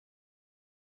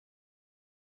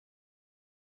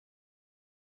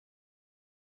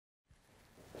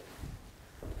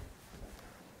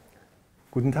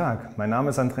Guten Tag, mein Name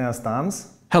ist Andreas Dahms.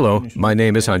 Hello, my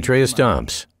name is Andreas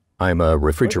Dahms. I'm a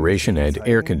refrigeration and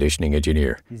air conditioning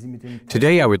engineer.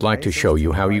 Today I would like to show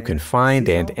you how you can find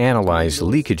and analyze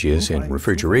leakages in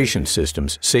refrigeration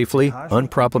systems safely,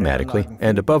 unproblematically,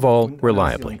 and above all,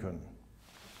 reliably.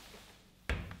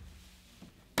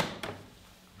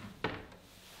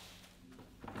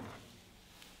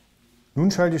 Nun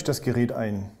schalte ich das Gerät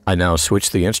ein. I now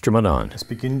switch the instrument on. Es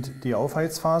beginnt die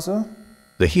Aufheizphase.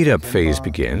 The heat-up phase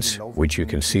begins, which you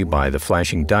can see by the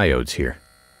flashing diodes here.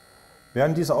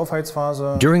 Während dieser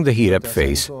Aufheizphase During the heat-up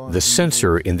phase, the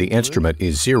sensor in the instrument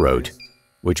is zeroed,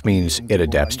 which means it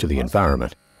adapts to the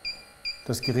environment.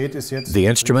 das Gerät ist jetzt The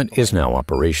instrument is now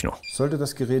operational. Sollte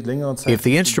das Gerät längere Zeit If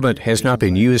the instrument has not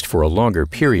been used for a longer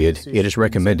period, it is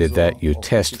recommended that you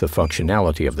test the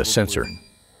functionality of the sensor.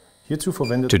 Hierzu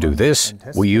verwendet To do man this,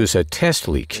 ein we Testo. use a test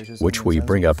leak, which we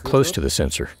bring up close to the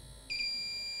sensor.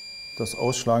 Das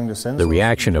Ausschlagen des Sensors The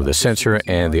reaction of the sensor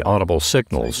and the audible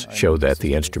signals show that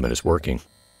the instrument is working.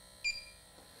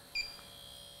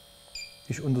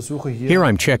 Ich untersuche hier Here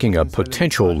I'm checking a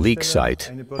potential leak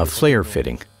site, a flare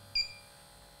fitting.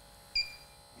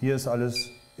 Hier ist alles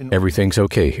in Everything's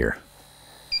okay here.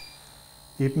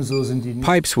 Ebenso sind die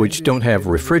Pipes which don't have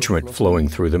refrigerant flowing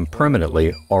through them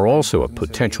permanently are also a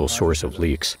potential source of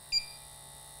leaks.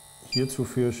 Hierzu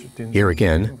führe ich den Here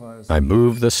again, I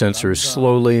move the sensors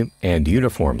slowly and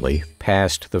uniformly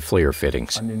past the flare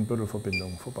fittings. an den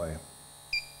Büttelverbindungen vorbei.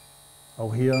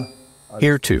 Auch hier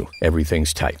Here too,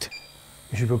 everything's tight.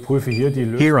 ich überprüfe hier die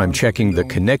Here I'm checking the Lötungsverbindungen.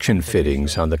 connection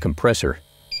fittings on the compressor.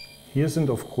 Hier sind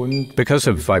aufgrund Because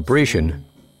of vibration,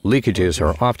 leakages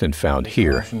are often found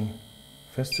here.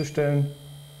 festzustellen.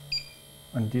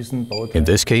 An diesen In Bauteilen.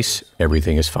 this case,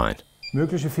 everything is fine.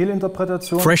 Mögliche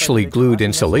Fehlinterpretationen Freshly bei glued Leckage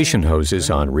insulation hoses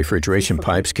on refrigeration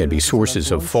pipes can be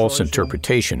sources of false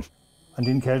interpretation. an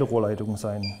den Kälterohrleitungen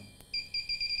sein.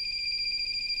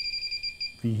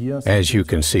 Wie hier As you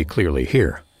can see clearly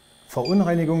here,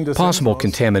 Verunreinigung des possible Sensors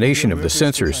contamination of the möglich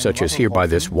durch sensors, ein such as here by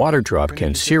this Wassertropfen, water drop,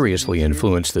 can seriously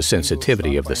influence the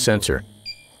sensitivity of the sensor.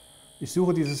 Ich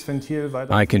suche dieses Ventil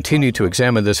weiter. I continue to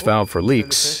examine this valve for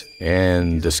leaks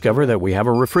and discover that we have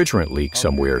a refrigerant leak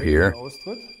somewhere here,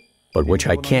 Austritt, but which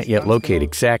I can't yet locate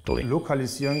exactly.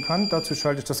 lokalisieren kann. Dazu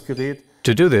schalte ich das Gerät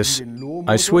To do this,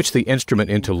 I switch the instrument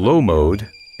into low mode,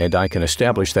 and I can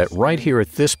establish that right here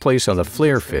at this place on the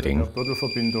flare der fitting,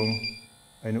 Büttelverbindung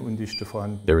eine Undichte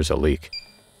vorhanden. there is a leak.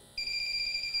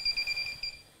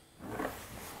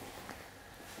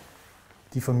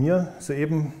 Die von mir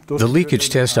soeben The leakage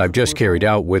test I've just carried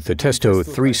out with the Testo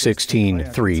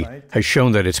 316-3 has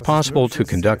shown that it's possible to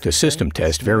conduct a system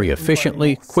test very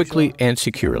efficiently, quickly, and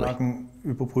securely.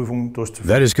 Überprüfung durchzuführen.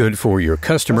 That is good for your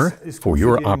customer, for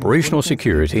your operational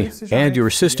security, and your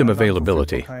system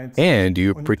availability, and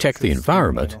you protect the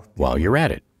environment while you're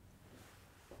at it.